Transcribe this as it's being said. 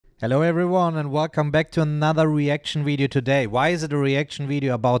Hello everyone and welcome back to another reaction video today. Why is it a reaction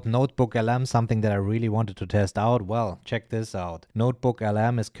video about NotebookLM, something that I really wanted to test out? Well, check this out.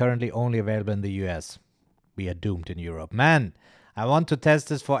 NotebookLM is currently only available in the US. We are doomed in Europe. Man, I want to test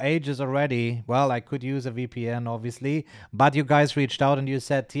this for ages already. Well, I could use a VPN obviously, but you guys reached out and you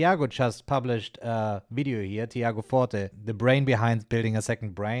said Tiago just published a video here, Tiago Forte, the brain behind building a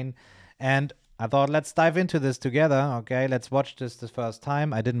second brain. And I thought, let's dive into this together. Okay, let's watch this the first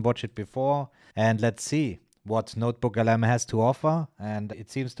time. I didn't watch it before. And let's see what NotebookLM has to offer. And it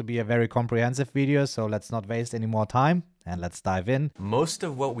seems to be a very comprehensive video, so let's not waste any more time. And let's dive in. Most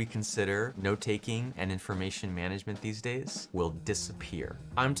of what we consider note-taking and information management these days will disappear.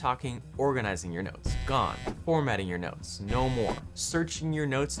 I'm talking organizing your notes, gone. Formatting your notes, no more. Searching your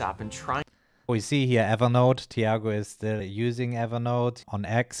notes app and trying. We see here Evernote. Tiago is still using Evernote on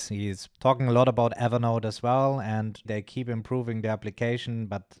X. He's talking a lot about Evernote as well, and they keep improving the application,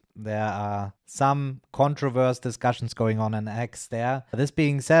 but there are some controversial discussions going on in X there. This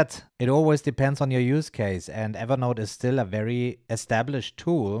being said, it always depends on your use case, and Evernote is still a very established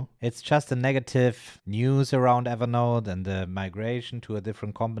tool. It's just the negative news around Evernote and the migration to a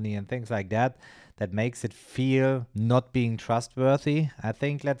different company and things like that that makes it feel not being trustworthy. I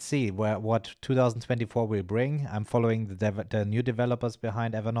think let's see what 2024 will bring. I'm following the new developers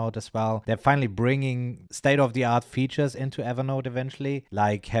behind Evernote as well. They're finally bringing state-of-the-art features into Evernote eventually,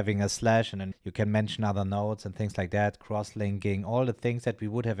 like having a slash and then you can mention other notes and things like that, cross-linking, all the things that we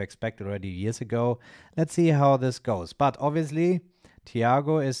would have expected already years ago. Let's see how this goes. But obviously,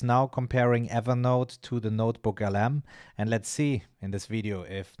 Tiago is now comparing Evernote to the NotebookLM, and let's see in this video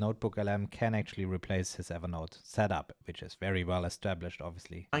if NotebookLM can actually replace his Evernote setup, which is very well established,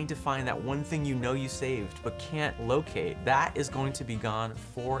 obviously. Trying to find that one thing you know you saved but can't locate, that is going to be gone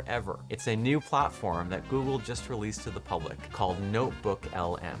forever. It's a new platform that Google just released to the public called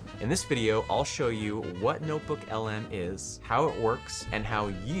NotebookLM. In this video, I'll show you what NotebookLM is, how it works, and how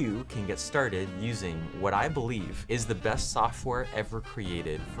you can get started using what I believe is the best software ever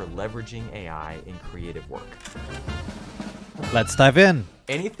created for leveraging AI in creative work. Let's dive in.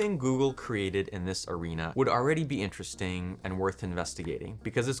 Anything Google created in this arena would already be interesting and worth investigating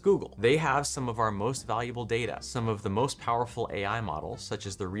because it's Google. They have some of our most valuable data, some of the most powerful AI models, such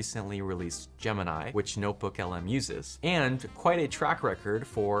as the recently released Gemini, which NotebookLM uses, and quite a track record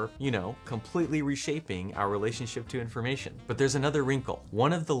for, completely reshaping our relationship to information. But there's another wrinkle.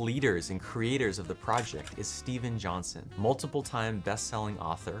 One of the leaders and creators of the project is Steven Johnson, multiple-time best-selling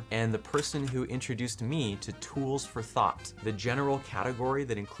author, and the person who introduced me to tools for thought, the general category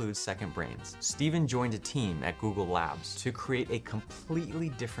that includes second brains. Steven joined a team at Google Labs to create a completely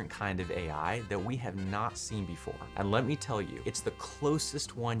different kind of AI that we have not seen before. And let me tell you, it's the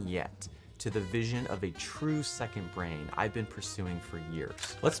closest one yet to the vision of a true second brain I've been pursuing for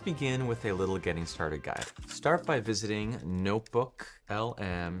years. Let's begin with a little getting started guide. Start by visiting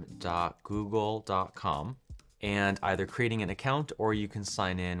notebooklm.google.com and either creating an account or you can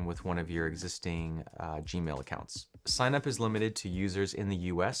sign in with one of your existing Gmail accounts. Sign up is limited to users in the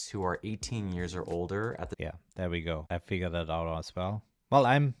US who are 18 years or older at the— Yeah, there we go. I figured that out as well. Well,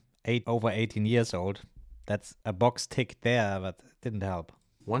 I'm over 18 years old. That's a box ticked there, but it didn't help.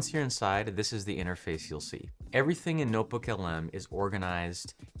 Once you're inside, this is the interface you'll see. Everything in NotebookLM is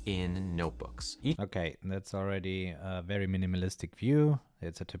organized in notebooks. Okay, that's already a very minimalistic view.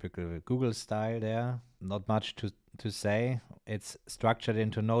 It's a typical Google style there. Not much to say. It's structured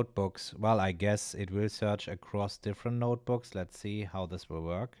into notebooks. Well, I guess it will search across different notebooks. Let's see how this will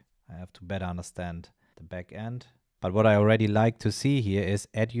work. I have to better understand the back end. But what I already like to see here is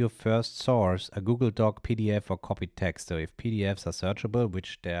add your first source, a Google Doc, PDF or copied text. So if PDFs are searchable,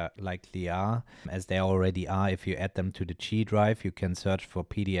 which they likely are, as they already are, if you add them to the G drive, you can search for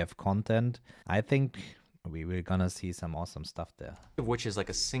PDF content. I think we're gonna see some awesome stuff there. Which is like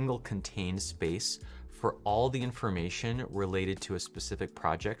a single contained space for all the information related to a specific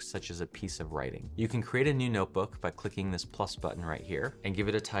project, such as a piece of writing. You can create a new notebook by clicking this plus button right here and give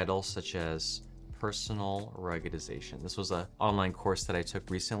it a title such as Personal Ruggedization. This was an online course that I took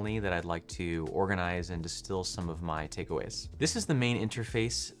recently that I'd like to organize and distill some of my takeaways. This is the main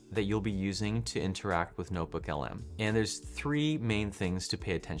interface that you'll be using to interact with NotebookLM. And there's three main things to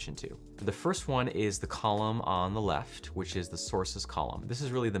pay attention to. The first one is the column on the left, which is the sources column. This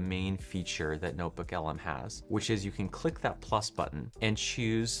is really the main feature that NotebookLM has, which is you can click that plus button and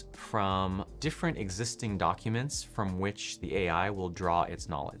choose from different existing documents from which the AI will draw its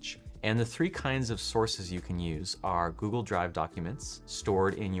knowledge. And the three kinds of sources you can use are Google Drive documents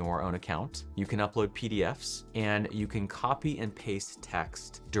stored in your own account. You can upload PDFs, and you can copy and paste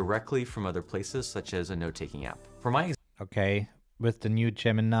text directly from other places, such as a note-taking app. For my Okay, with the new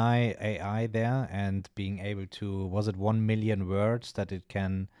Gemini AI there and being able to, was it 1 million words that it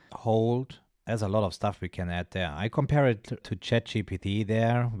can hold? There's a lot of stuff we can add there. I compare it to ChatGPT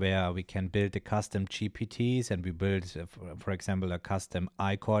there, where we can build the custom GPTs, and we build, for example, a custom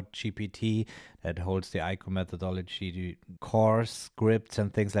iCode GPT that holds the ICO methodology core scripts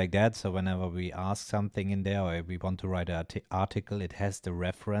and things like that. So whenever we ask something in there or we want to write an article, it has the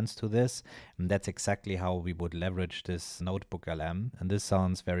reference to this. And that's exactly how we would leverage this NotebookLM. And this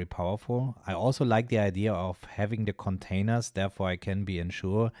sounds very powerful. I also like the idea of having the containers, therefore I can be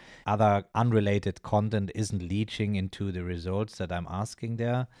ensure other unrelated content isn't leaching into the results that I'm asking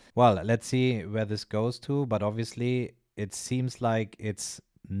there. Well, let's see where this goes to, but obviously it seems like it's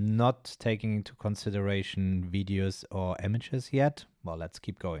not taking into consideration videos or images yet. Well, let's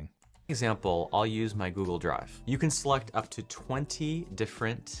keep going. Example, I'll use my Google Drive. You can select up to 20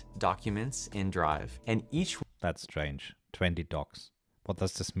 different documents in Drive, and each... That's strange. 20 docs. What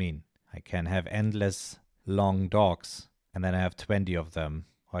does this mean? I can have endless long docs, and then I have 20 of them,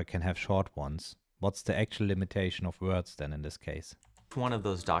 or I can have short ones. What's the actual limitation of words then in this case? one of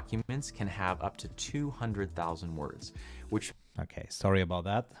those documents can have up to 200,000 words, which... Okay, sorry about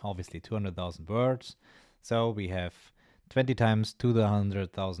that. Obviously 200,000 words. So we have 20 times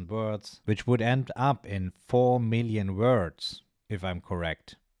 200,000 words, which would end up in 4 million words, if I'm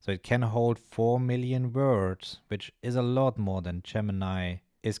correct. So it can hold 4 million words, which is a lot more than Gemini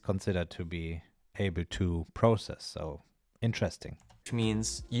is considered to be able to process. So interesting. Which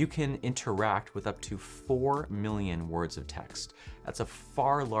means you can interact with up to 4 million words of text. That's a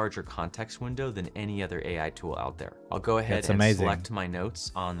far larger context window than any other AI tool out there. I'll go ahead and select my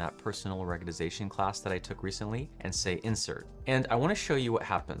notes on that personal organization class that I took recently and say insert. And I want to show you what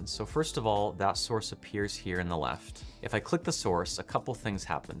happens. So first of all, that source appears here in the left. If I click the source, a couple things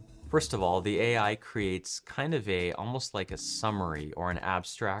happen. First of all, the AI creates kind of almost like a summary or an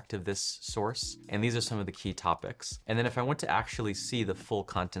abstract of this source. And these are some of the key topics. And then if I want to actually see the full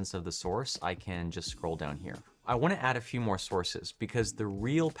contents of the source, I can just scroll down here. I want to add a few more sources because the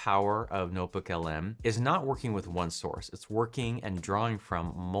real power of NotebookLM is not working with one source. It's working and drawing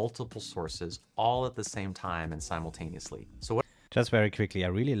from multiple sources all at the same time and simultaneously. So what... Just very quickly, I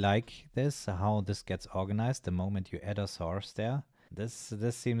really like this, how this gets organized the moment you add a source there.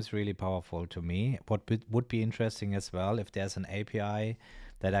 This seems really powerful to me. What would be interesting as well, if there's an API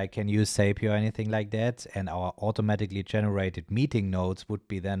that I can use Zapier or anything like that, and our automatically generated meeting notes would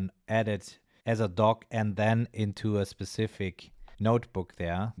be then added as a doc and then into a specific notebook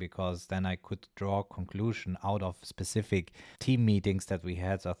there, because then I could draw a conclusion out of specific team meetings that we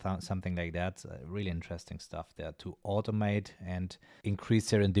had or something like that. Really interesting stuff there to automate and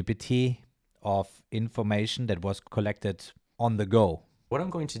increase serendipity of information that was collected on the go. What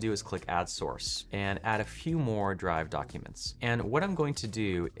I'm going to do is click Add Source and add a few more Drive documents. And what I'm going to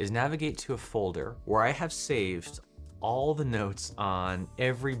do is navigate to a folder where I have saved all the notes on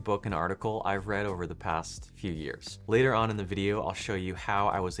every book and article I've read over the past few years. Later on in the video, I'll show you how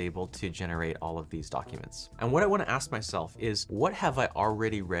I was able to generate all of these documents. And what I want to ask myself is, what have I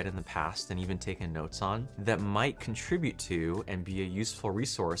already read in the past and even taken notes on that might contribute to and be a useful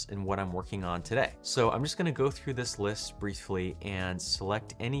resource in what I'm working on today? So I'm just going to go through this list briefly and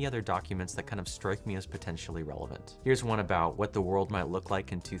select any other documents that kind of strike me as potentially relevant. Here's one about what the world might look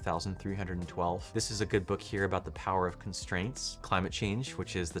like in 2312. This is a good book here about the power of constraints, climate change,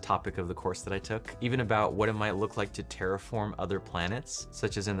 which is the topic of the course that I took, even about what it might look like to terraform other planets,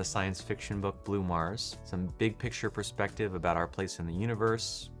 such as in the science fiction book Blue Mars, some big picture perspective about our place in the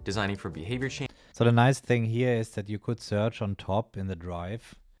universe, designing for behavior change. So the nice thing here is that you could search on top in the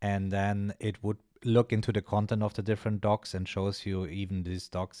Drive, and then it would look into the content of the different docs and shows you even these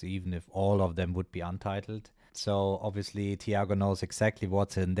docs, even if all of them would be untitled. So obviously Tiago knows exactly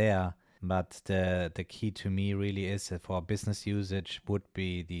what's in there. But the key to me really is for business usage would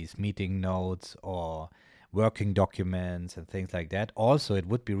be these meeting notes or working documents and things like that. Also, it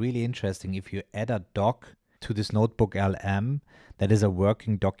would be really interesting if you add a doc to this NotebookLM that is a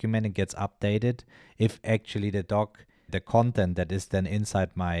working document and gets updated. If actually the content that is then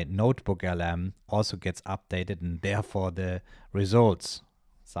inside my NotebookLM also gets updated, and therefore the results.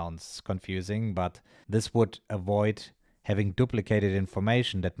 Sounds confusing, but this would avoid having duplicated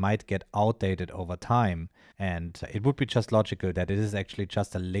information that might get outdated over time. And it would be just logical that it is actually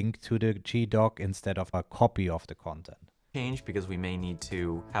just a link to the GDoc instead of a copy of the content. change because we may need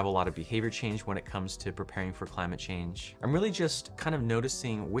to have a lot of behavior change when it comes to preparing for climate change. I'm really just kind of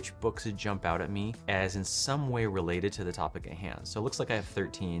noticing which books jump out at me as in some way related to the topic at hand. So it looks like I have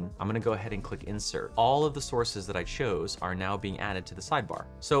 13. I'm gonna go ahead and click insert. All of the sources that I chose are now being added to the sidebar.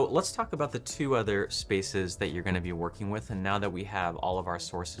 So let's talk about the two other spaces that you're gonna be working with, and now that we have all of our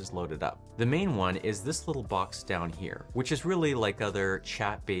sources loaded up. The main one is this little box down here, which is really like other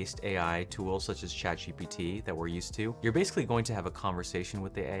chat-based AI tools such as ChatGPT that we're used to. You're basically going to have a conversation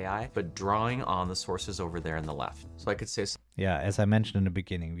with the AI, but drawing on the sources over there on the left. So I could say, yeah, as I mentioned in the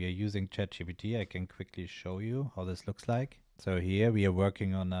beginning, we are using ChatGPT. I can quickly show you how this looks like. So here we are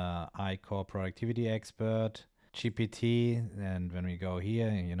working on a iCore productivity expert, GPT, and when we go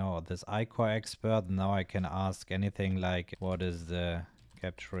here, you know, this iCore expert, now I can ask anything like, what is the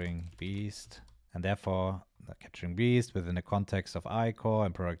capturing beast? And therefore, the capturing beast within the context of iCore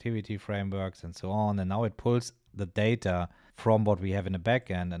and productivity frameworks and so on. And now it pulls the data from what we have in the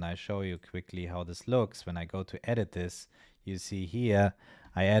backend. And I show you quickly how this looks. When I go to edit this, you see here,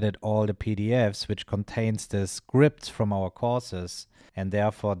 I added all the PDFs, which contains the scripts from our courses. And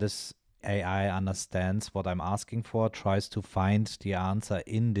therefore, this AI understands what I'm asking for, tries to find the answer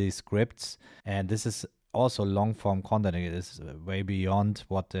in these scripts. And this is also long form content. It is way beyond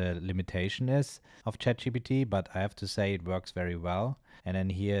what the limitation is of ChatGPT, but I have to say it works very well. And then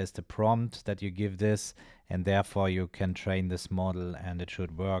here is the prompt that you give this, and therefore you can train this model and it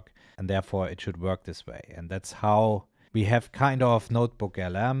should work. And therefore it should work this way. And that's how we have kind of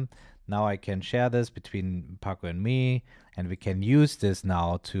NotebookLM. Now I can share this between Paco and me, and we can use this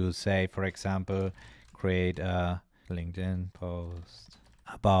now to say, for example, create a LinkedIn post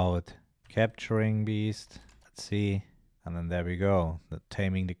about capturing beast. Let's see. And then there we go.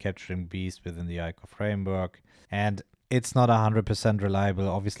 Taming the capturing beast within the iCore framework. And it's not 100% reliable.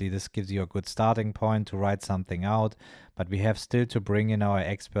 Obviously, this gives you a good starting point to write something out, but we have still to bring in our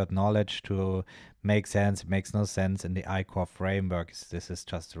expert knowledge to make sense. It makes no sense in the iCore framework. This is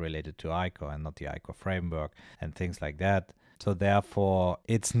just related to iCore and not the iCore framework and things like that. So therefore,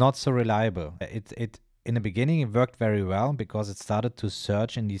 it's not so reliable. In the beginning, it worked very well because it started to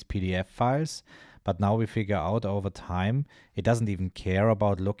search in these PDF files. But now we figure out over time, it doesn't even care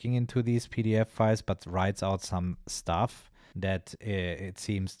about looking into these PDF files, but writes out some stuff that it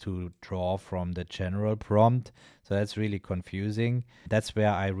seems to draw from the general prompt. So that's really confusing. That's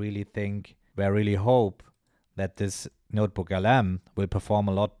where I really hope that this NotebookLM will perform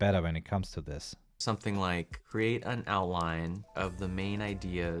a lot better when it comes to this. Something like create an outline of the main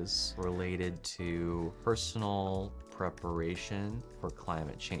ideas related to personal preparation for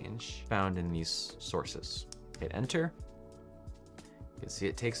climate change found in these sources. Hit enter. You can see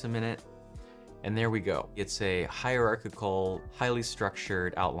it takes a minute. And there we go. It's a hierarchical, highly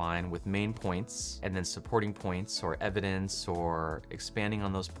structured outline with main points and then supporting points or evidence or expanding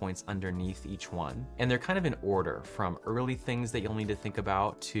on those points underneath each one. And they're kind of in order from early things that you'll need to think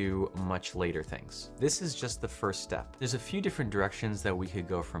about to much later things. This is just the first step. There's a few different directions that we could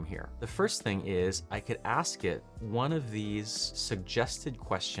go from here. The first thing is I could ask it one of these suggested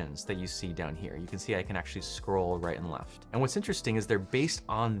questions that you see down here. You can see I can actually scroll right and left. And what's interesting is they're based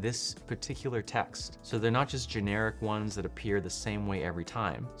on this particular text. So they're not just generic ones that appear the same way every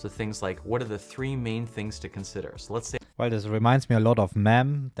time. So things like, what are the 3 main things to consider? So let's say, well, this reminds me a lot of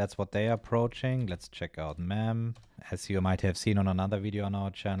MEM. That's what they are approaching. Let's check out MEM. As you might have seen on another video on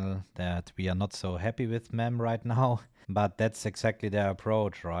our channel, that we are not so happy with MEM right now. But that's exactly their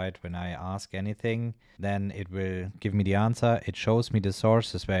approach, right? When I ask anything, then it will give me the answer. It shows me the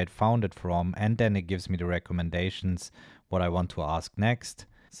sources where it found it from, and then it gives me the recommendations, what I want to ask next.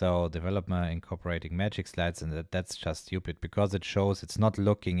 So developer incorporating magic slides, and that's just stupid because it shows it's not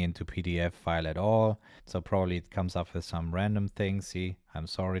looking into PDF file at all. So probably it comes up with some random things. See, I'm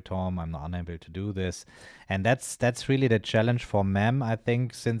sorry, Tom, I'm not unable to do this. And that's really the challenge for MEM, I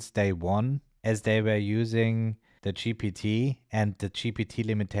think, since day one, as they were using the GPT, and the GPT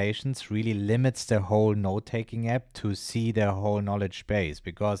limitations really limits the whole note-taking app to see their whole knowledge base,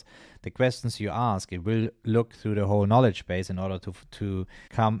 because the questions you ask, it will look through the whole knowledge base in order to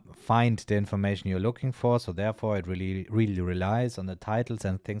find the information you're looking for. So therefore, it really relies on the titles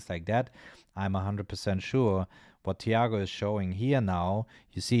and things like that. I'm 100% sure what Tiago is showing here now,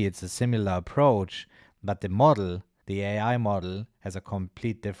 you see it's a similar approach, but the model, the AI model, has a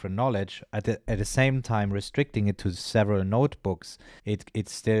complete different knowledge. At the same time, restricting it to several notebooks, it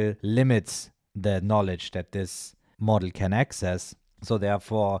still limits the knowledge that this model can access. So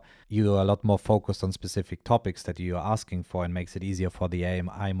therefore, you are a lot more focused on specific topics that you are asking for, and makes it easier for the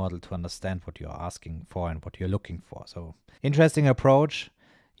AI model to understand what you're asking for and what you're looking for. So interesting approach.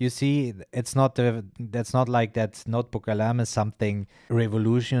 you see, that's not like that NotebookLM is something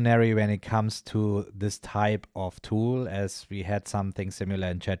revolutionary when it comes to this type of tool, as we had something similar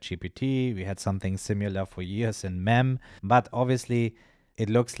in ChatGPT, we had something similar for years in MEM, but obviously it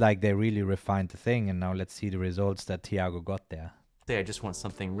looks like they really refined the thing, and now let's see the results that Tiago got there. Say I just want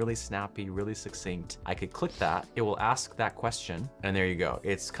something really snappy, really succinct. I could click that, it will ask that question, and there you go.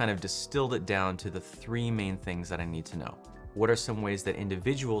 It's kind of distilled it down to the 3 main things that I need to know. What are some ways that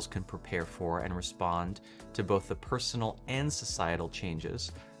individuals can prepare for and respond to both the personal and societal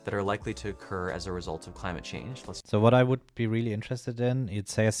changes that are likely to occur as a result of climate change? So what I would be really interested in, it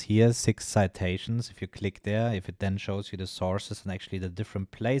says here 6 citations. If you click there, if it then shows you the sources and actually the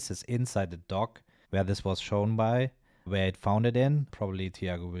different places inside the doc where this was shown by, where it found it in, probably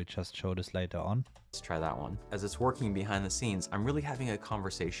Tiago will just show this later on. Let's try that one. As it's working behind the scenes, I'm really having a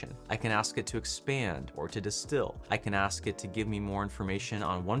conversation. I can ask it to expand or to distill. I can ask it to give me more information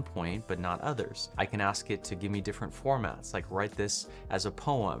on one point, but not others. I can ask it to give me different formats, like write this as a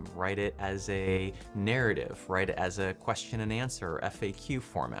poem, write it as a narrative, write it as a question and answer, or FAQ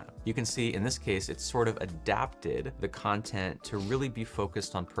format. You can see in this case, it's sort of adapted the content to really be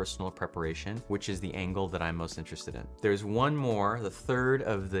focused on personal preparation, which is the angle that I'm most interested in. There's one more, the third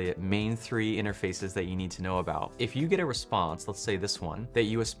of the main 3 interfaces that you need to know about. If you get a response, let's say this one, that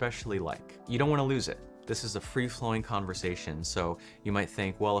you especially like, you don't want to lose it. This is a free-flowing conversation, so you might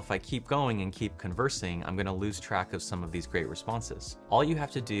think, well, if I keep going and keep conversing, I'm going to lose track of some of these great responses. All you have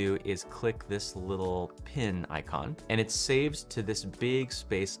to do is click this little pin icon, and it's saved to this big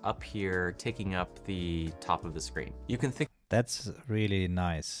space up here, taking up the top of the screen. You can think that's really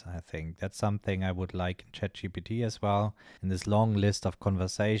nice, I think. That's something I would like in ChatGPT as well. In this long list of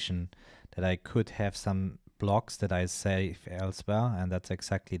conversation, that I could have some blocks that I save elsewhere, and that's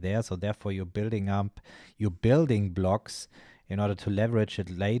exactly there. So therefore you're building blocks in order to leverage it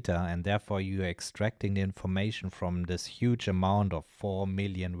later, and therefore you're extracting the information from this huge amount of 4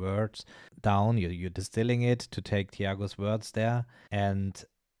 million words down. You're distilling it to take Tiago's words there, and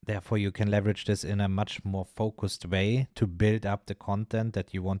therefore you can leverage this in a much more focused way to build up the content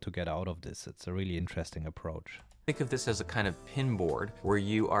that you want to get out of this. It's a really interesting approach. Think of this as a kind of pin board where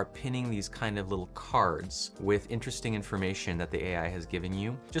you are pinning these kind of little cards with interesting information that the AI has given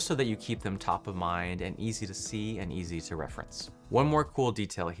you, just so that you keep them top of mind and easy to see and easy to reference. One more cool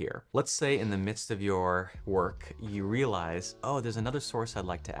detail here. Let's say in the midst of your work, you realize, oh, there's another source I'd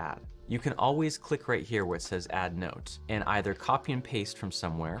like to add. You can always click right here where it says add note and either copy and paste from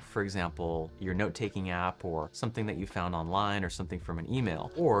somewhere, for example, your note-taking app or something that you found online or something from an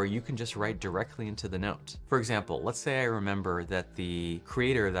email, or you can just write directly into the note. For example, let's say I remember that the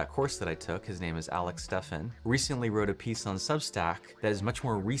creator of that course that I took, his name is Alex Steffen, recently wrote a piece on Substack that is much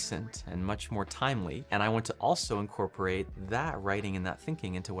more recent and much more timely, and I want to also incorporate that writing and that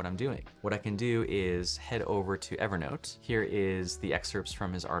thinking into what I'm doing. What I can do is head over to Evernote. Here is the excerpts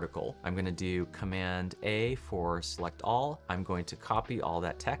from his article. I'm going to do Command A for select all. I'm going to copy all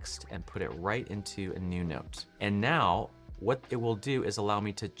that text and put it right into a new note. And now what it will do is allow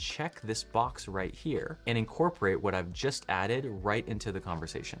me to check this box right here and incorporate what I've just added right into the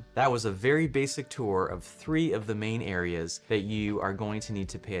conversation. That was a very basic tour of 3 of the main areas that you are going to need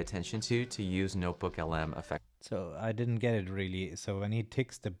to pay attention to use NotebookLM effectively. So I didn't get it really. So when he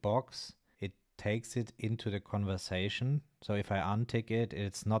ticks the box, it takes it into the conversation. So if I untick it,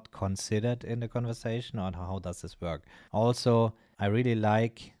 it's not considered in the conversation, or how does this work? Also, I really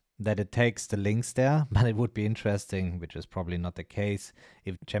like that it takes the links there, but it would be interesting, which is probably not the case,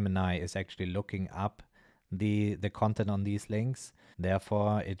 if Gemini is actually looking up the content on these links.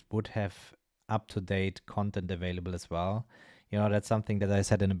 Therefore, it would have up-to-date content available as well. You know, that's something that I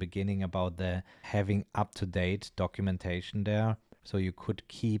said in the beginning about the having up-to-date documentation there. So you could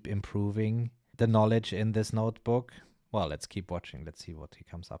keep improving the knowledge in this notebook. Well, let's keep watching. Let's see what he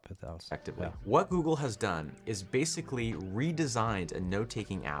comes up with else. Effectively. Yeah. What Google has done is basically redesigned a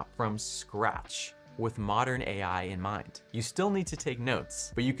note-taking app from scratch with modern AI in mind. You still need to take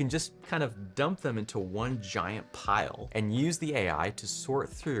notes, but you can just kind of dump them into one giant pile and use the AI to sort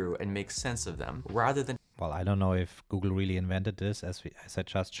through and make sense of them rather than... Well, I don't know if Google really invented this, as I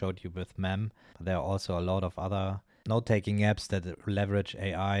just showed you with MEM, but there are also a lot of other note-taking apps that leverage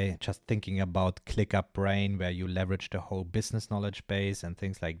AI, just thinking about ClickUp Brain, where you leverage the whole business knowledge base and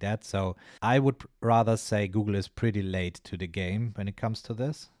things like that. So I would rather say Google is pretty late to the game when it comes to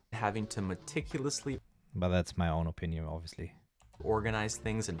this. Having to meticulously... But that's my own opinion, obviously. Organize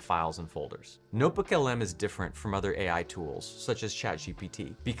things in files and folders. NotebookLM is different from other AI tools, such as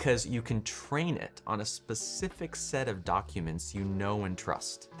ChatGPT, because you can train it on a specific set of documents you know and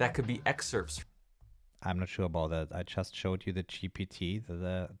trust. That could be excerpts. I'm not sure about that. I just showed you the GPT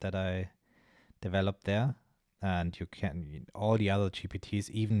that I developed there. And you can, all the other GPTs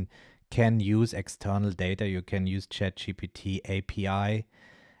even can use external data. You can use ChatGPT API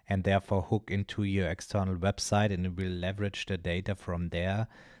and therefore hook into your external website, and it will leverage the data from there.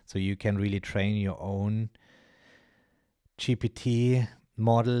 So you can really train your own GPT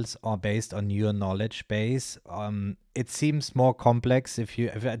models are based on your knowledge base. It seems more complex if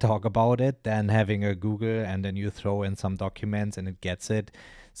I talk about it than having a Google and then you throw in some documents and it gets it.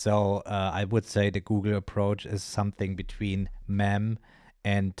 So I would say the Google approach is something between MEM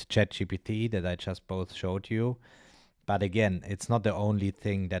and ChatGPT that I just both showed you. But again, it's not the only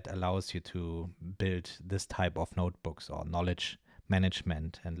thing that allows you to build this type of notebooks or knowledge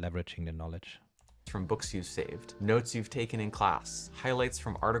management and leveraging the knowledge. From books you've saved, notes you've taken in class, highlights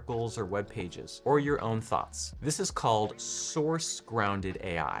from articles or web pages, or your own thoughts. This is called source-grounded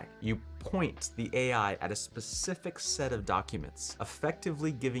AI. You point the AI at a specific set of documents,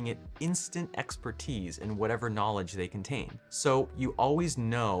 effectively giving it instant expertise in whatever knowledge they contain. So you always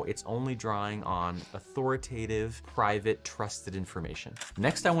know it's only drawing on authoritative, private, trusted information.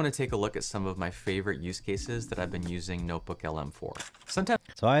 Next, I want to take a look at some of my favorite use cases that I've been using NotebookLM for.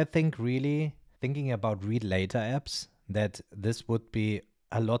 So I think really thinking about read later apps, that this would be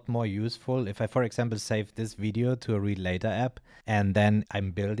a lot more useful if I, for example, save this video to a read later app and then I'm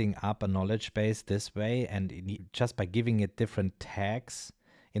building up a knowledge base this way, and just by giving it different tags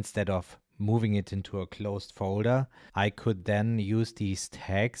instead of moving it into a closed folder, I could then use these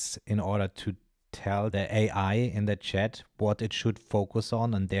tags in order to tell the AI in the chat what it should focus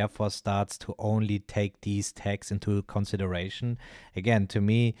on, and therefore starts to only take these tags into consideration. Again, to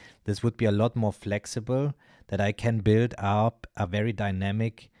me, this would be a lot more flexible, that I can build up a very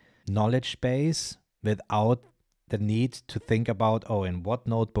dynamic knowledge base without the need to think about, oh, in what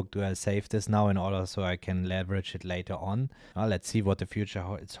notebook do I save this now in order so I can leverage it later on. Well, let's see what the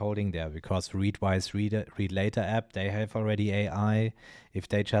future is holding there, because Readwise Read Later app, they have already AI. If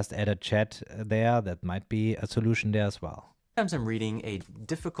they just add a chat there, that might be a solution there as well. Sometimes I'm reading a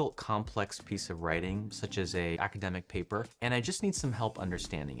difficult, complex piece of writing, such as an academic paper, and I just need some help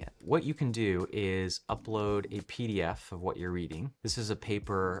understanding it. What you can do is upload a PDF of what you're reading. This is a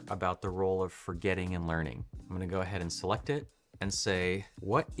paper about the role of forgetting and learning. I'm going to go ahead and select it and say,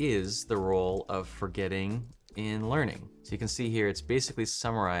 what is the role of forgetting in learning? So you can see here, it's basically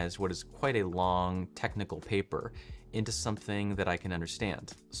summarized what is quite a long technical paper into something that I can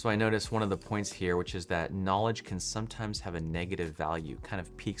understand. So I notice one of the points here, which is that knowledge can sometimes have a negative value, kind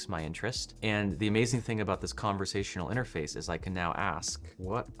of piques my interest. And the amazing thing about this conversational interface is I can now ask,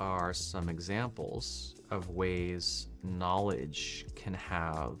 what are some examples of ways knowledge can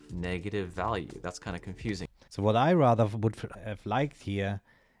have negative value? That's kind of confusing. So what I rather would have liked here,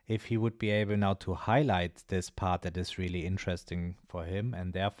 if he would be able now to highlight this part that is really interesting for him,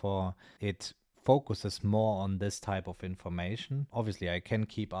 and therefore it focuses more on this type of information. Obviously, I can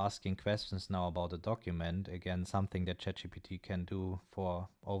keep asking questions now about a document. Again, something that ChatGPT can do for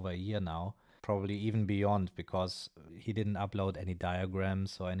over a year now, probably even beyond, because he didn't upload any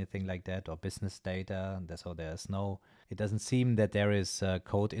diagrams or anything like that, or business data. So there's no, it doesn't seem that there is a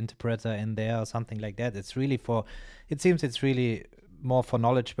code interpreter in there or something like that. It's really for, it seems it's really more for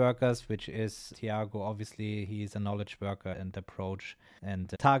knowledge workers, which is Tiago. Obviously, he's a knowledge worker and approach, and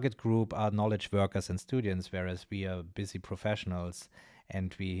the target group are knowledge workers and students, whereas we are busy professionals,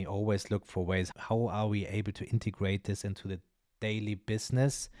 and we always look for ways, how are we able to integrate this into the daily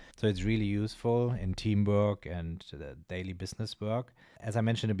business? So it's really useful in teamwork and the daily business work. As I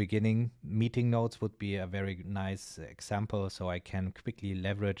mentioned in the beginning, meeting notes would be a very nice example, so I can quickly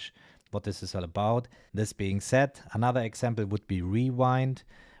leverage what this is all about. This being said, another example would be Rewind.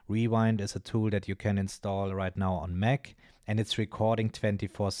 Rewind is a tool that you can install right now on Mac, and it's recording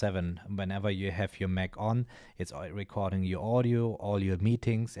 24/7. Whenever you have your Mac on, it's recording your audio, all your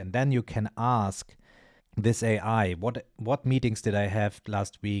meetings, and then you can ask this AI, what meetings did I have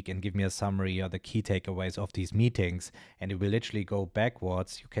last week, and give me a summary or the key takeaways of these meetings, and it will literally go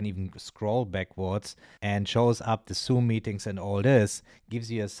backwards. You can even scroll backwards and shows up the Zoom meetings and all this,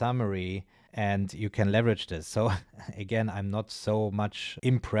 gives you a summary, and you can leverage this. So again, I'm not so much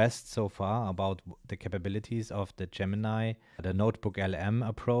impressed so far about the capabilities of the Gemini, the NotebookLM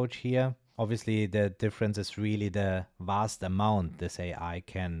approach here. Obviously, the difference is really the vast amount this AI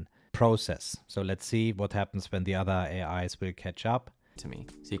can process. So let's see what happens when the other AIs will catch up to me.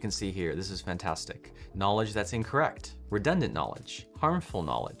 So you can see here, this is fantastic. Knowledge that's incorrect, redundant knowledge, harmful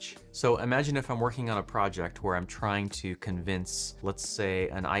knowledge. So imagine if I'm working on a project where I'm trying to convince, let's say,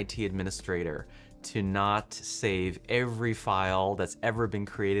 an IT administrator to not save every file that's ever been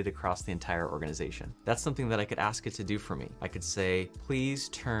created across the entire organization. That's something that I could ask it to do for me. I could say, please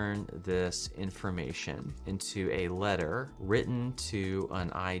turn this information into a letter written to an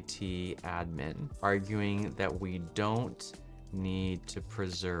IT admin arguing that we don't need to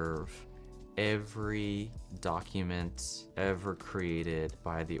preserve every document ever created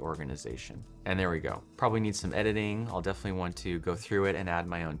by the organization. And there we go. Probably need some editing. I'll definitely want to go through it and add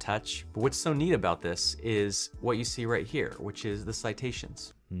my own touch. But what's so neat about this is what you see right here, which is the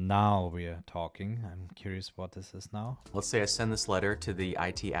citations. Now we are talking. I'm curious what this is now. Let's say I send this letter to the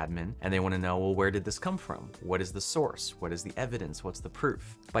IT admin and they want to know, well, where did this come from? What is the source? What is the evidence? What's the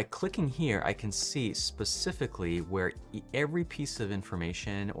proof? By clicking here, I can see specifically where every piece of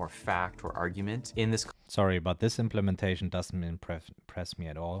information or fact or argument in this. Sorry, but this implementation doesn't impress me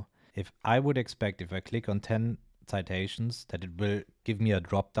at all. If I would expect, if I click on 10 citations, that it will give me a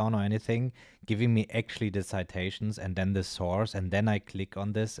drop down or anything, giving me actually the citations and then the source, and then I click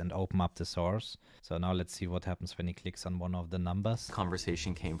on this and open up the source. So now let's see what happens when he clicks on one of the numbers.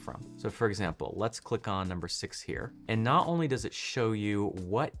 Conversation came from. So for example, let's click on number 6 here. And not only does it show you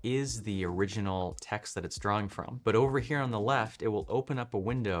what is the original text that it's drawing from, but over here on the left, it will open up a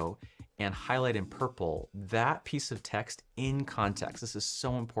window and highlight in purple that piece of text in context. This is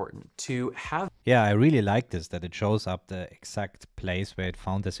so important to have. Yeah, I really like this, that it shows up the exact place where it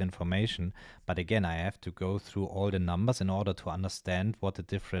found this information. But again, I have to go through all the numbers in order to understand what the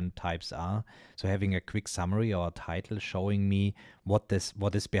different types are. So having a quick summary or a title showing me what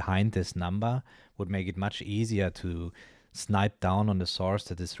is behind this number would make it much easier to snipe down on the source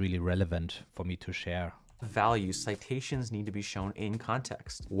that is really relevant for me to share. Value, citations need to be shown in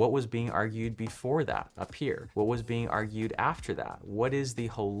context. What was being argued before that up here? What was being argued after that? What is the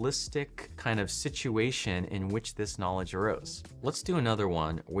holistic kind of situation in which this knowledge arose? Let's do another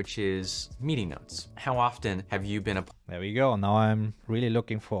one, which is meeting notes. How often have you been a There we go. Now I'm really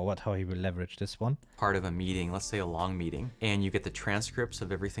looking forward how he will leverage this one. Part of a meeting, let's say a long meeting, and you get the transcripts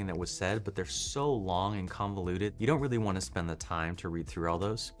of everything that was said, but they're so long and convoluted, you don't really want to spend the time to read through all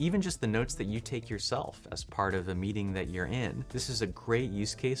those. Even just the notes that you take yourself as part of a meeting that you're in. This is a great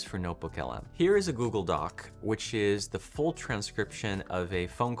use case for NotebookLM. Here is a Google Doc, which is the full transcription of a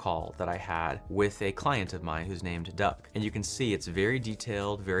phone call that I had with a client of mine who's named Doug. And you can see it's very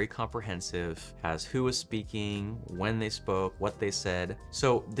detailed, very comprehensive, has who was speaking, when they spoke, what they said.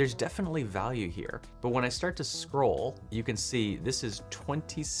 So there's definitely value here. But when I start to scroll, you can see this is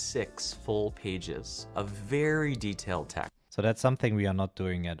 26 full pages of very detailed text. So that's something we are not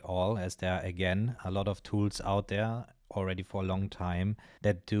doing at all, as there are, again, a lot of tools out there already for a long time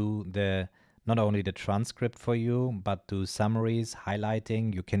that do not only the transcript for you, but do summaries,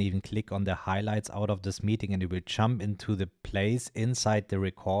 highlighting. You can even click on the highlights out of this meeting and it will jump into the place inside the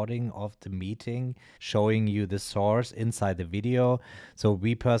recording of the meeting, showing you the source inside the video. So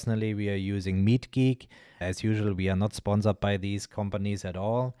we are using MeetGeek. As usual, we are not sponsored by these companies at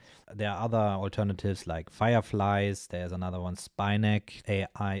all. There are other alternatives like Fireflies. There's another one, Spinac,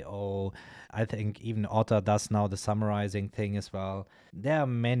 AIO. I think even Otter does now the summarizing thing as well. There are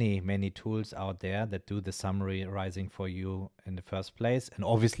many, many tools out there that do the summarizing for you in the first place. And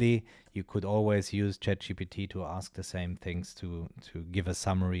obviously, you could always use ChatGPT to ask the same things to give a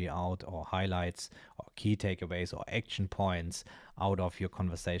summary out, or highlights or key takeaways or action points out of your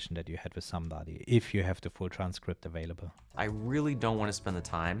conversation that you had with somebody, if you have the full transcript available. I really don't want to spend the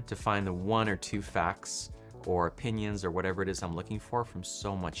time to find the 1 or 2 facts or opinions or whatever it is I'm looking for from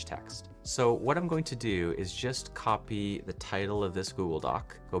so much text. So what I'm going to do is just copy the title of this Google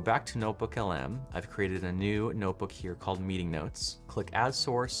Doc, go back to NotebookLM. I've created a new notebook here called Meeting Notes. Click Add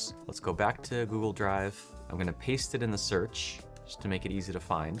Source. Let's go back to Google Drive. I'm going to paste it in the search just to make it easy to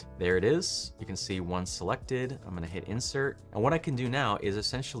find. There it is. You can see one selected. I'm going to hit Insert. And what I can do now is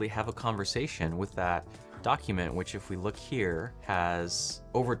essentially have a conversation with that document, which if we look here has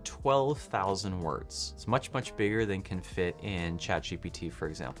over 12,000 words. It's much, much bigger than can fit in ChatGPT, for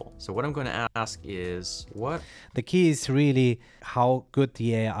example. So what I'm going to ask is what? The key is really how good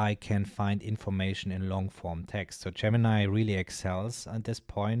the AI can find information in long form text. So Gemini really excels at this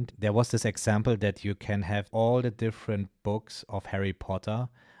point. There was this example that you can have all the different books of Harry Potter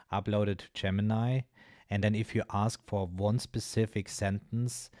uploaded to Gemini. And then if you ask for one specific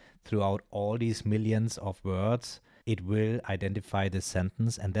sentence throughout all these millions of words, it will identify the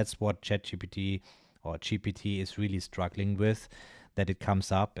sentence. And that's what ChatGPT or GPT is really struggling with, that it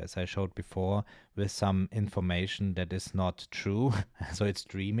comes up, as I showed before, with some information that is not true. So it's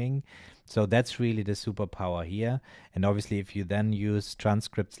dreaming. So that's really the superpower here. And obviously, if you then use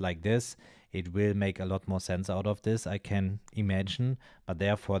transcripts like this, it will make a lot more sense out of this, I can imagine. But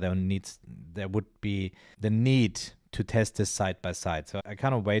therefore, there would be the need to test this side by side. So I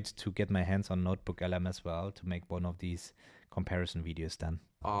cannot wait to get my hands on NotebookLM as well to make one of these comparison videos then.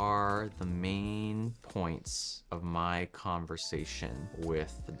 Are the main points of my conversation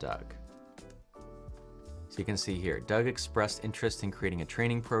with Doug. So you can see here, Doug expressed interest in creating a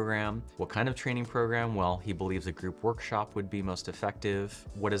training program. What kind of training program? Well, he believes a group workshop would be most effective.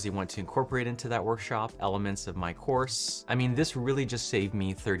 What does he want to incorporate into that workshop? Elements of my course. I mean, this really just saved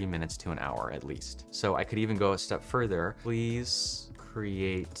me 30 minutes to an hour at least. So I could even go a step further. Please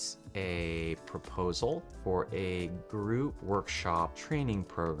create a proposal for a group workshop training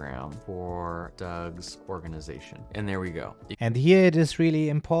program for Doug's organization. And there we go. And here it is really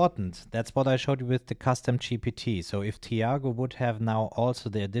important. That's what I showed you with the custom GPT. So if Tiago would have now also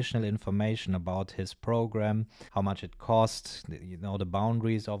the additional information about his program, how much it costs, you know, the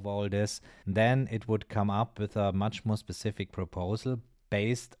boundaries of all this, then it would come up with a much more specific proposal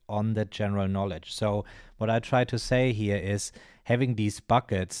based on the general knowledge. So what I try to say here is, having these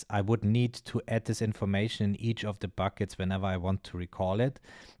buckets, I would need to add this information in each of the buckets whenever I want to recall it.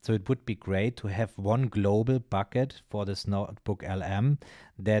 So it would be great to have one global bucket for this NotebookLM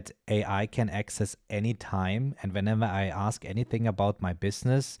that AI can access anytime. And whenever I ask anything about my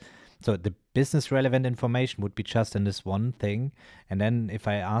business, so the business relevant information would be just in this one thing. And then if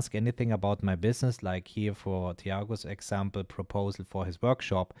I ask anything about my business, like here for Tiago's example, proposal for his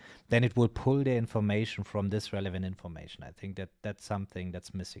workshop, then it will pull the information from this relevant information. I think that that's something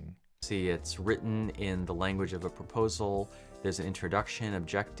that's missing. See, it's written in the language of a proposal. There's an introduction,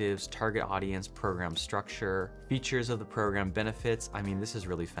 objectives, target audience, program structure, features of the program, benefits. I mean, this is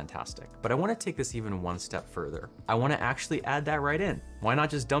really fantastic. But I want to take this even one step further. I want to actually add that right in. Why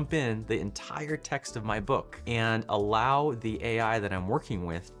not just dump in the entire text of my book and allow the AI that I'm working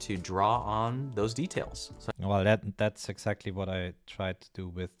with to draw on those details? So well, that's exactly what I tried to do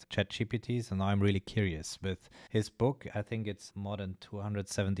with ChatGPT. So now I'm really curious with his book. I think it's more than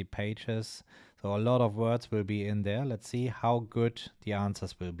 270 pages. So a lot of words will be in there. Let's see how good the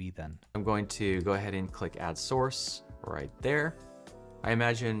answers will be then. I'm going to go ahead and click Add Source right there. I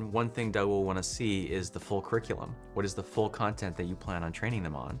imagine one thing Doug will want to see is the full curriculum. What is the full content that you plan on training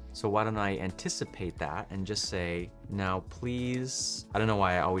them on? So why don't I anticipate that and just say, now please, I don't know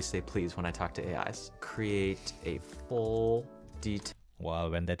why I always say please when I talk to AIs, create a full detailed.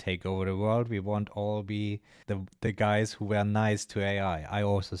 Well, when they take over the world, we won't all be the guys who were nice to AI. I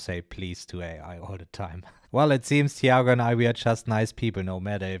also say please to AI all the time. Well, it seems Tiago and I, we are just nice people, no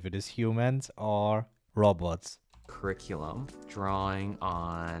matter if it is humans or robots. Curriculum, drawing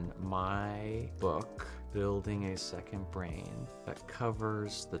on my book, Building a Second Brain, that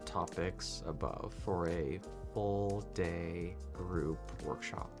covers the topics above for a full day group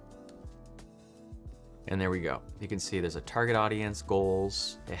workshop. And there we go. You can see there's a target audience,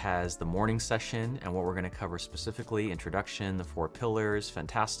 goals. It has the morning session and what we're going to cover specifically, introduction, the 4 pillars,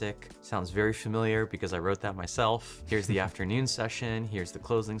 fantastic. Sounds very familiar because I wrote that myself. Here's the afternoon session. Here's the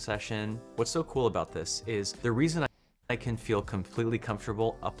closing session. What's so cool about this is the reason I can feel completely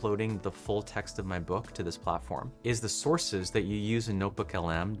comfortable uploading the full text of my book to this platform is the sources that you use in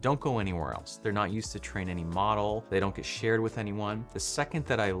NotebookLM don't go anywhere else. They're not used to train any model. They don't get shared with anyone. The second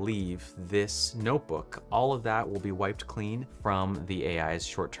that I leave this notebook, all of that will be wiped clean from the AI's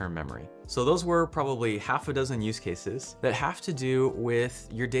short-term memory. So those were probably half a dozen use cases that have to do with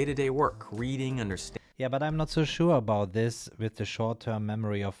your day-to-day work, reading, understanding. Yeah, but I'm not so sure about this with the short-term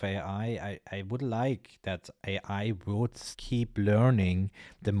memory of AI. I would like that AI would keep learning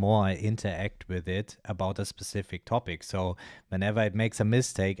the more I interact with it about a specific topic. So whenever it makes a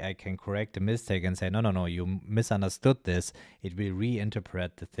mistake, I can correct the mistake and say, no, you misunderstood this. It will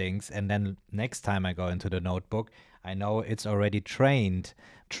reinterpret the things. And then next time I go into the notebook, I know it's already trained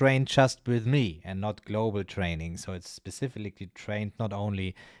just with me and not global training. So it's specifically trained not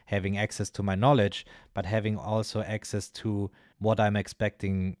only having access to my knowledge, but having also access to what I'm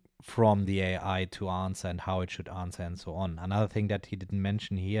expecting from the AI to answer and how it should answer and so on. Another thing that he didn't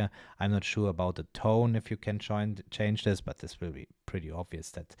mention here, I'm not sure about the tone, if you can change this, but this will be pretty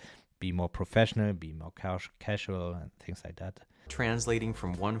obvious, that be more professional, be more casual and things like that. Translating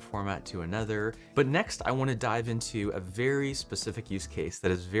from one format to another. But next, I want to dive into a very specific use case that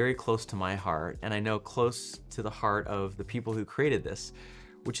is very close to my heart, and I know close to the heart of the people who created this,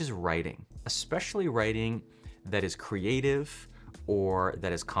 which is writing, especially writing that is creative or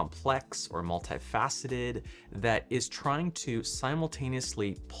that is complex or multifaceted, that is trying to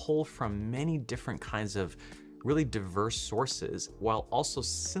simultaneously pull from many different kinds of really diverse sources while also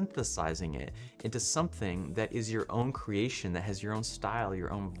synthesizing it into something that is your own creation, that has your own style,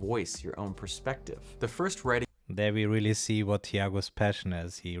 your own voice, your own perspective. The first writing There we really see what Tiago's passion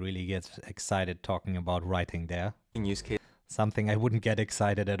is. He really gets excited talking about writing there. use case Something I wouldn't get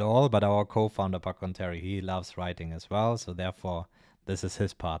excited at all, but our co-founder Paco Cantero, he loves writing as well, so therefore this is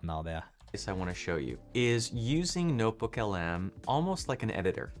his part now there. I want to show you is using NotebookLM almost like an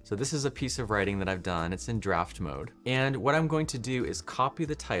editor. So this is a piece of writing that I've done. It's in draft mode. And what I'm going to do is copy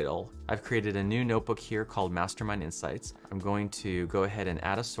the title. I've created a new notebook here called Mastermind Insights. I'm going to go ahead and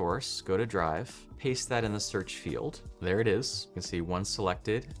add a source, go to Drive, paste that in the search field. There it is. You can see one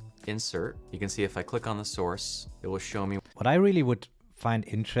selected, insert. You can see if I click on the source, it will show me. What I really would find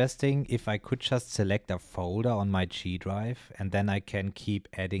interesting if I could just select a folder on my G drive and then I can keep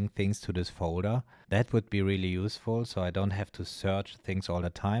adding things to this folder. That would be really useful, so I don't have to search things all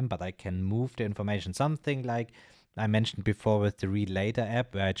the time, but I can move the information. Something like I mentioned before with the Read Later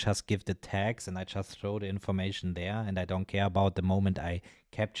app, where I just give the tags and I just throw the information there and I don't care about the moment I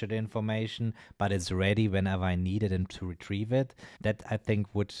capture the information, but it's ready whenever I need it and to retrieve it. That I think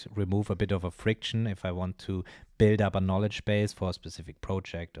would remove a bit of a friction if I want to build up a knowledge base for a specific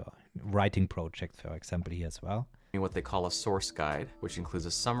project or writing project, for example, here as well. What they call a source guide, which includes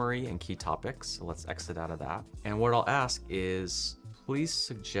a summary and key topics. So let's exit out of that. And what I'll ask is, please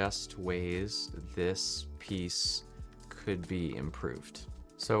suggest ways this piece could be improved.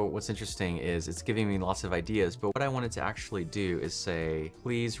 So what's interesting is it's giving me lots of ideas, but what I wanted to actually do is say,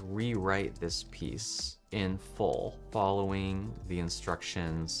 please rewrite this piece in full following the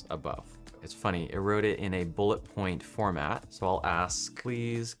instructions above. It's funny, it wrote it in a bullet point format. So I'll ask,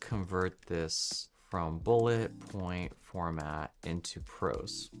 please convert this from bullet point format into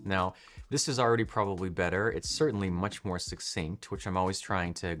prose. Now, this is already probably better. It's certainly much more succinct, which I'm always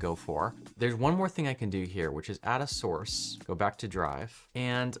trying to go for. There's one more thing I can do here, which is add a source, go back to Drive,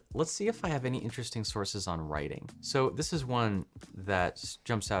 and let's see if I have any interesting sources on writing. So this is one that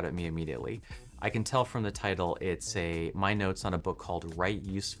jumps out at me immediately. I can tell from the title it's my notes on a book called Write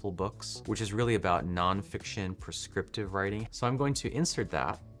Useful Books, which is really about nonfiction prescriptive writing. So I'm going to insert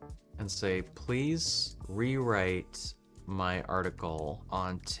that and say, please rewrite my article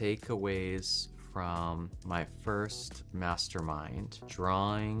on takeaways from my first mastermind,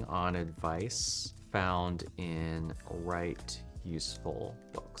 drawing on advice found in Write Useful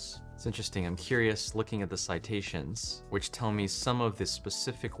Books. It's interesting, I'm curious looking at the citations, which tell me some of the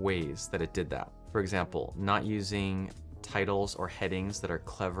specific ways that it did that. For example, not using titles or headings that are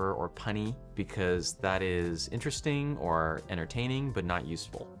clever or punny because that is interesting or entertaining but not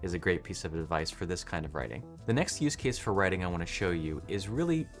useful is a great piece of advice for this kind of writing. The next use case for writing I want to show you is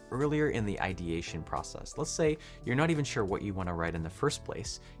really earlier in the ideation process. Let's say you're not even sure what you want to write in the first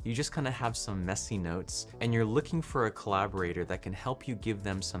place. You just kind of have some messy notes and you're looking for a collaborator that can help you give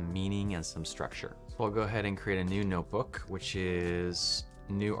them some meaning and some structure. So I'll go ahead and create a new notebook, which is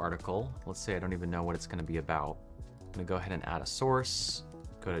new article. Let's say I don't even know what it's going to be about. I'm gonna go ahead and add a source,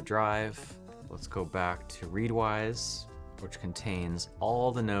 go to Drive. Let's go back to Readwise, which contains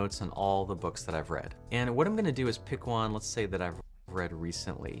all the notes and all the books that I've read. And what I'm gonna do is pick one, let's say that I've read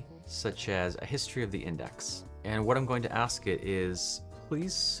recently, such as A History of the Index. And what I'm going to ask it is,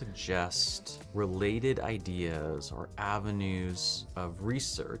 please suggest related ideas or avenues of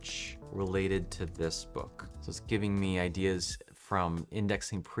research related to this book. So it's giving me ideas from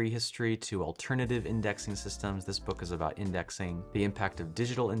indexing prehistory to alternative indexing systems. This book is about indexing, the impact of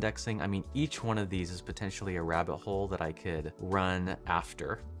digital indexing. I mean, each one of these is potentially a rabbit hole that I could run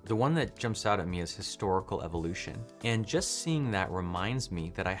after. The one that jumps out at me is historical evolution. And just seeing that reminds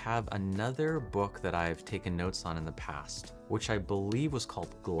me that I have another book that I've taken notes on in the past, which I believe was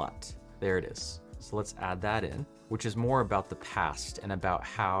called Glut. There it is. So let's add that in, which is more about the past and about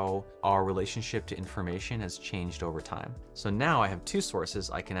how our relationship to information has changed over time. So now I have two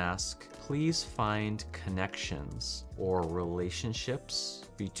sources. I can ask, please find connections or relationships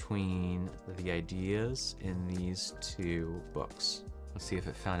between the ideas in these two books. Let's see if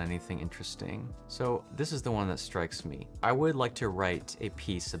it found anything interesting. So this is the one that strikes me. I would like to write a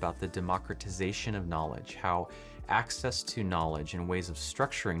piece about the democratization of knowledge, how access to knowledge and ways of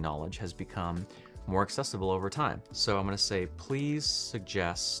structuring knowledge has become more accessible over time. So I'm going to say, please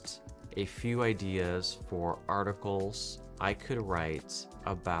suggest a few ideas for articles I could write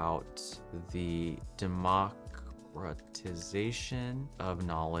about the democratization of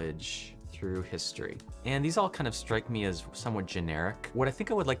knowledge through history. And these all kind of strike me as somewhat generic. What I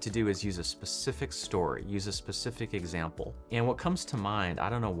think I would like to do is use a specific story, use a specific example. And what comes to mind, I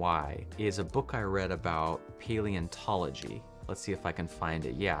don't know why, is a book I read about paleontology. Let's see if I can find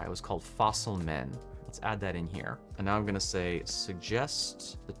it. Yeah, it was called Fossil Men. Let's add that in here. And now I'm gonna say,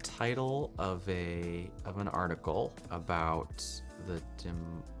 suggest the title of an article about the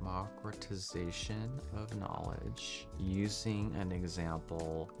democratization of knowledge using an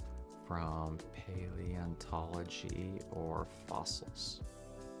example from paleontology or fossils.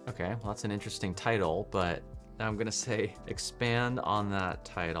 Okay, well, that's an interesting title, but now I'm gonna say expand on that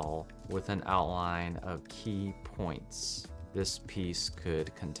title with an outline of key points this piece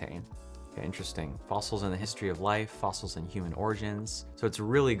could contain. Okay, interesting. Fossils in the history of life, fossils in human origins. So it's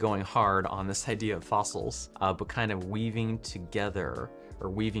really going hard on this idea of fossils, but kind of weaving together or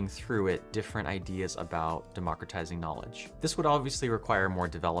weaving through it different ideas about democratizing knowledge. This would obviously require more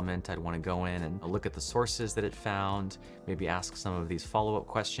development. I'd want to go in and look at the sources that it found, maybe ask some of these follow-up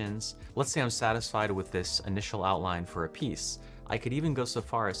questions. Let's say I'm satisfied with this initial outline for a piece. I could even go so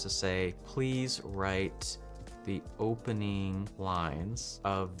far as to say, please write the opening lines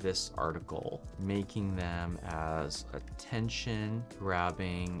of this article, making them as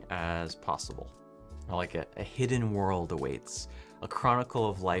attention-grabbing as possible. I like it. A hidden world awaits. A chronicle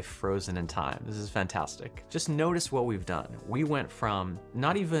of life frozen in time. This is fantastic. Just notice what we've done. We went from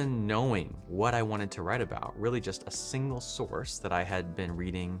not even knowing what I wanted to write about, really just a single source that I had been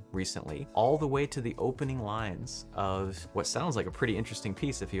reading recently, all the way to the opening lines of what sounds like a pretty interesting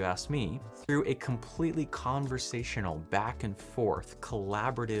piece if you ask me, through a completely conversational, back and forth,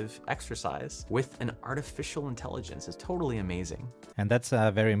 collaborative exercise with an artificial intelligence. It's totally amazing. And that's a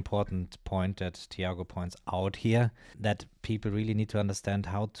very important point that Tiago points out here, that people really need to understand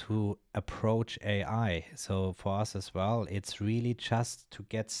how to approach AI. So for us as well, it's really just to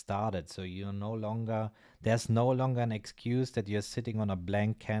get started. So there's no longer an excuse that you're sitting on a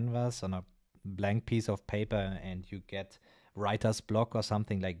blank canvas, on a blank piece of paper, and you get writer's block or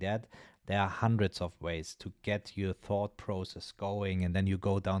something like that. There are hundreds of ways to get your thought process going, and then you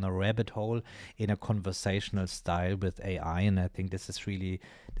go down a rabbit hole in a conversational style with AI. And I think this is really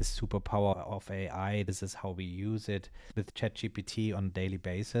the superpower of AI. This is how we use it with ChatGPT on a daily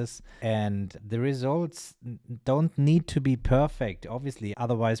basis. And the results don't need to be perfect, obviously,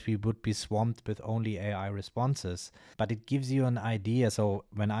 otherwise we would be swamped with only AI responses. But it gives you an idea. So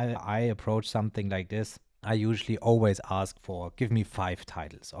when I approach something like this, I usually always ask for, give me 5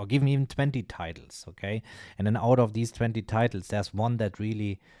 titles or give me even 20 titles, okay? And then out of these 20 titles, there's one that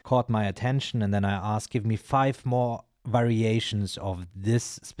really caught my attention. And then I ask, give me 5 more variations of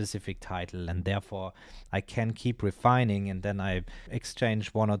this specific title. And therefore, I can keep refining. And then I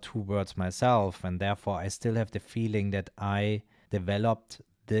exchange 1 or 2 words myself. And therefore, I still have the feeling that I developed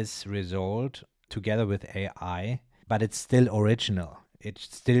this result together with AI, but it's still original. It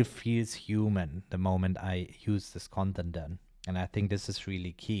still feels human the moment I use this content then. And I think this is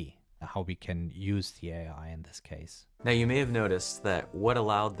really key, how we can use the AI in this case. Now you may have noticed that what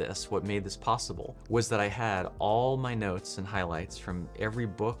allowed this, what made this possible, was that I had all my notes and highlights from every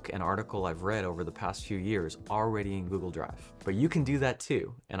book and article I've read over the past few years already in Google Drive. But you can do that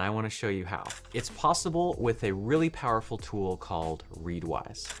too, and I want to show you how. It's possible with a really powerful tool called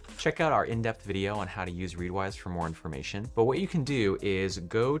Readwise. Check out our in-depth video on how to use Readwise for more information. But what you can do is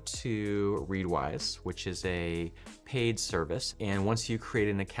go to Readwise, which is a paid service, and once you create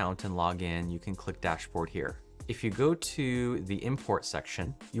an account and log in, you can click Dashboard here. If you go to the import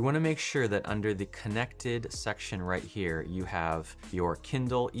section, you want to make sure that under the connected section right here, you have your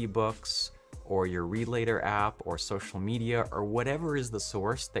Kindle ebooks or your Read Later app or social media or whatever is the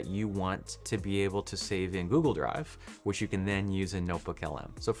source that you want to be able to save in Google Drive, which you can then use in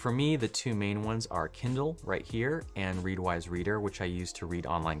NotebookLM. So for me, the 2 main ones are Kindle right here and Readwise Reader, which I use to read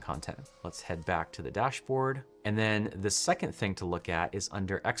online content. Let's head back to the dashboard. And then the second thing to look at is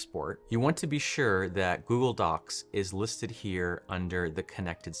under export. You want to be sure that Google Docs is listed here under the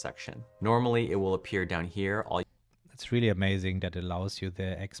connected section. Normally it will appear down here. It's really amazing that it allows you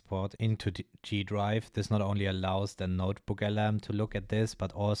the export into G Drive. This not only allows the NotebookLM to look at this,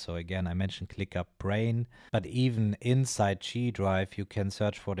 but also, again, I mentioned ClickUp Brain, but even inside G Drive, you can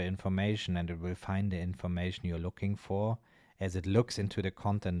search for the information and it will find the information you're looking for as it looks into the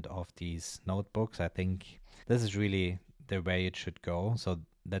content of these notebooks. I think this is really the way it should go. So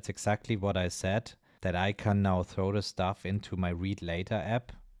that's exactly what I said, that I can now throw the stuff into my Read Later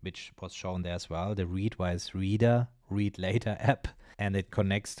app, which was shown there as well, the Readwise Reader Read Later app, and it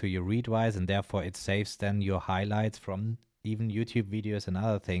connects to your Readwise, and therefore it saves then your highlights from even YouTube videos and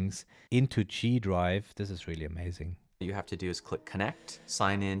other things into G Drive. This is really amazing. You have to do is click connect,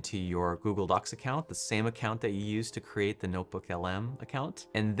 sign in to your Google Docs account, the same account that you used to create the NotebookLM account,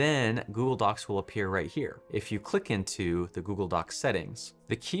 and then Google Docs will appear right here. If you click into the Google Docs settings,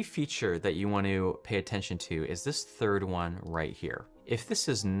 the key feature that you want to pay attention to is this third one right here. If this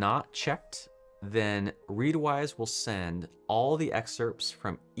is not checked, then Readwise will send all the excerpts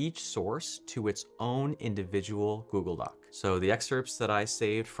from each source to its own individual Google Doc. So the excerpts that I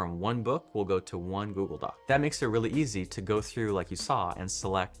saved from one book will go to one Google Doc. That makes it really easy to go through, like you saw, and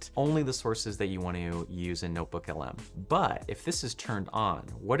select only the sources that you want to use in NotebookLM. But if this is turned on,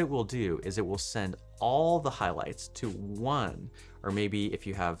 what it will do is it will send all the highlights to one, or maybe if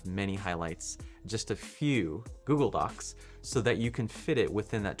you have many highlights, just a few Google Docs, so that you can fit it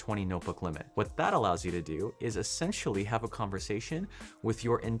within that 20 notebook limit. What that allows you to do is essentially have a conversation with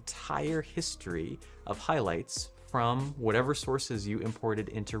your entire history of highlights from whatever sources you imported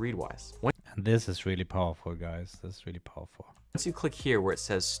into Readwise. And this is really powerful, guys. This is really powerful. Once you click here where it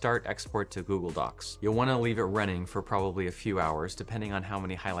says Start Export to Google Docs, you'll want to leave it running for probably a few hours, depending on how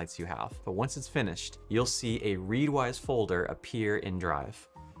many highlights you have. But once it's finished, you'll see a Readwise folder appear in Drive.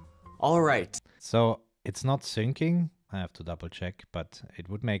 All right. So it's not syncing. I have to double check, but it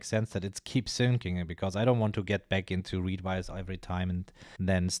would make sense that it keeps syncing, because I don't want to get back into Readwise every time and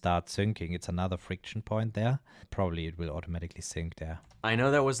then start syncing. It's another friction point there. Probably it will automatically sync there. I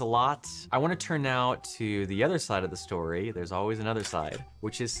know that was a lot. I want to turn now to the other side of the story. There's always another side,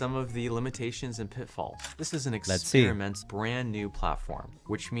 which is some of the limitations and pitfalls. This is an experiment, brand new platform,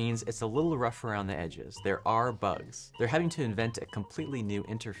 which means it's a little rough around the edges. There are bugs. They're having to invent a completely new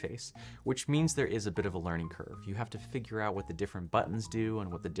interface, which means there is a bit of a learning curve. You have to figure out what the different buttons do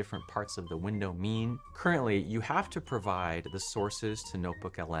and what the different parts of the window mean. Currently, you have to provide the sources to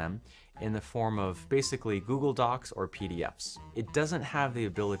NotebookLM in the form of basically Google Docs or PDFs. It doesn't have the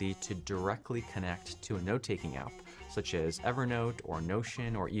ability to directly connect to a note-taking app, such as Evernote or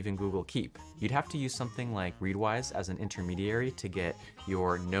Notion or even Google Keep. You'd have to use something like Readwise as an intermediary to get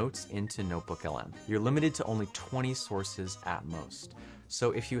your notes into NotebookLM. You're limited to only 20 sources at most.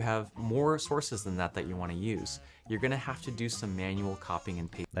 So if you have more sources than that you want to use, you're going to have to do some manual copying and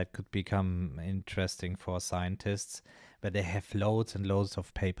pasting. That could become interesting for scientists, but they have loads and loads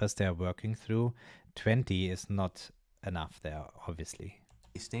of papers they are working through. 20 is not enough there, obviously.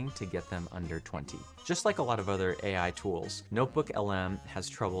 To get them under 20. Just like a lot of other AI tools, NotebookLM has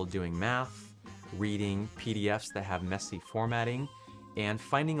trouble doing math, reading PDFs that have messy formatting, and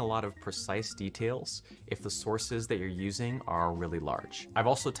finding a lot of precise details if the sources that you're using are really large. I've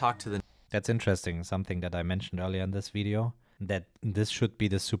also talked to the... That's interesting, something that I mentioned earlier in this video, that this should be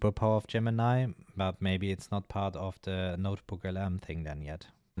the superpower of Gemini, but maybe it's not part of the NotebookLM thing then yet.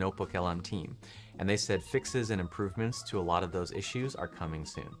 NotebookLM team, and they said fixes and improvements to a lot of those issues are coming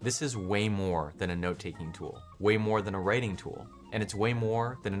soon. This is way more than a note-taking tool, way more than a writing tool, and it's way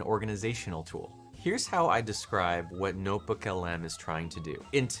more than an organizational tool. Here's how I describe what NotebookLM is trying to do.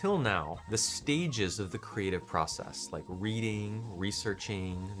 Until now, the stages of the creative process, like reading,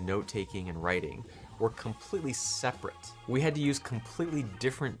 researching, note-taking, and writing, were completely separate. We had to use completely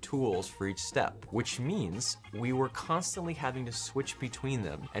different tools for each step, which means we were constantly having to switch between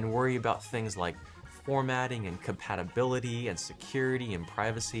them and worry about things like formatting and compatibility and security and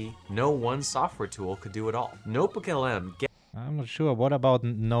privacy. No one software tool could do it all. NotebookLM I'm not sure. What about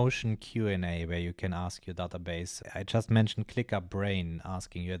Notion Q&A, where you can ask your database? I just mentioned ClickUp Brain,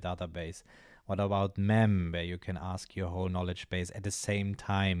 asking your database. What about Mem, where you can ask your whole knowledge base at the same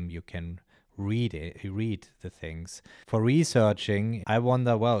time you can read the things? For researching, I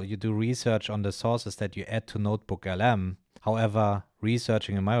wonder, well, you do research on the sources that you add to NotebookLM. However,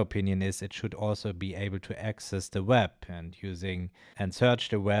 researching, in my opinion, is it should also be able to access the web and search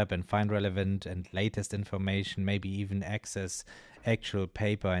the web and find relevant and latest information, maybe even access actual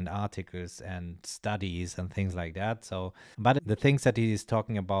paper and articles and studies and things like that. So, but the things that he is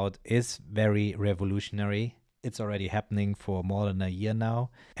talking about is very revolutionary. It's already happening for more than a year now,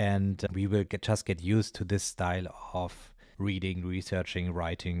 and we will just get used to this style of reading, researching,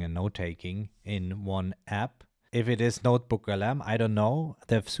 writing, and note-taking in one app. If it is NotebookLM, I don't know.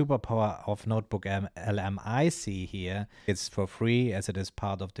 The superpower of NotebookLM I see here, it's for free as it is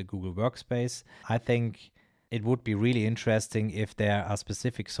part of the Google Workspace. I think it would be really interesting if there are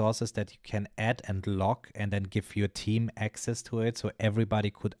specific sources that you can add and log and then give your team access to it, so everybody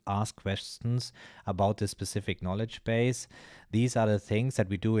could ask questions about the specific knowledge base. These are the things that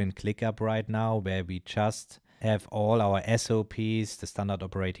we do in ClickUp right now, where we just have all our SOPs, the standard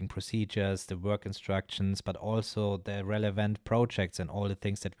operating procedures, the work instructions, but also the relevant projects and all the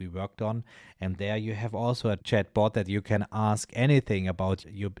things that we worked on. And there you have also a chatbot that you can ask anything about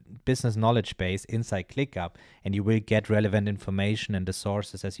your business knowledge base inside ClickUp, and you will get relevant information and the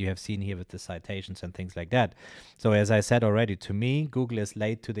sources, as you have seen here with the citations and things like that. So as I said already, to me, Google is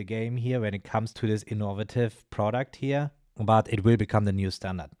late to the game here when it comes to this innovative product here. but it will become the new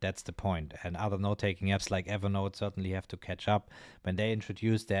standard. That's the point. And other note-taking apps like Evernote certainly have to catch up. When they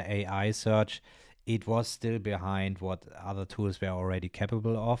introduced their AI search, it was still behind what other tools were already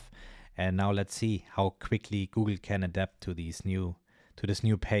capable of. And now let's see how quickly Google can adapt to this new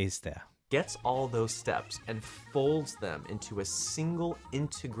pace there. Gets all those steps and folds them into a single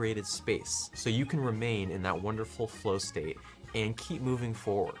integrated space so you can remain in that wonderful flow state and keep moving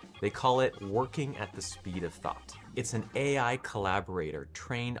forward. They call it working at the speed of thought. It's an AI collaborator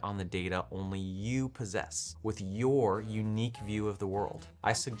trained on the data only you possess with your unique view of the world.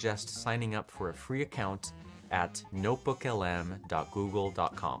 I suggest signing up for a free account at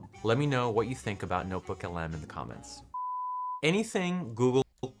notebooklm.google.com. Let me know what you think about NotebookLM in the comments. Anything Google,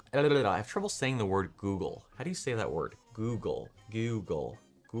 I have trouble saying the word Google. How do you say that word? Google.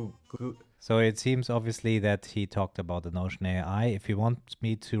 So it seems obviously that he talked about the Notion AI. If you want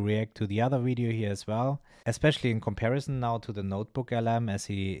me to react to the other video here as well, especially in comparison now to the NotebookLM, as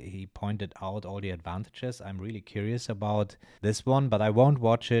he pointed out all the advantages, I'm really curious about this one, but I won't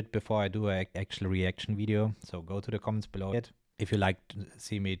watch it before I do an actual reaction video. So go to the comments below it if you like to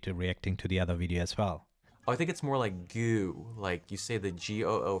see me reacting to the other video as well. Oh, I think it's more like goo, like you say the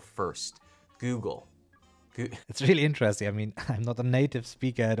G-O-O first. Google. It's really interesting. I mean, I'm not a native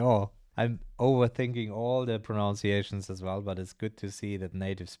speaker at all. I'm overthinking all the pronunciations as well, but it's good to see that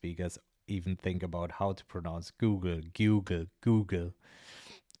native speakers even think about how to pronounce Google,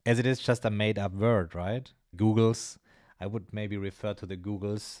 as it is just a made-up word, right? Googles. I would maybe refer to the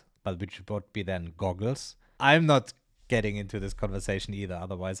Googles, but which would be then goggles. I'm not getting into this conversation either,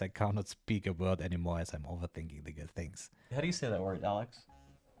 otherwise I cannot speak a word anymore as I'm overthinking the things. How do you say that word, Alex?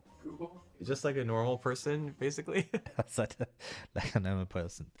 Google? Just like a normal person, basically? Like a normal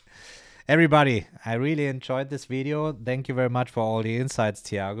person. Everybody, I really enjoyed this video. Thank you very much for all the insights,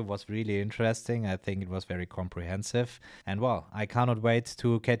 Tiago. It was really interesting. I think it was very comprehensive. And well, I cannot wait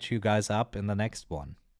to catch you guys up in the next one.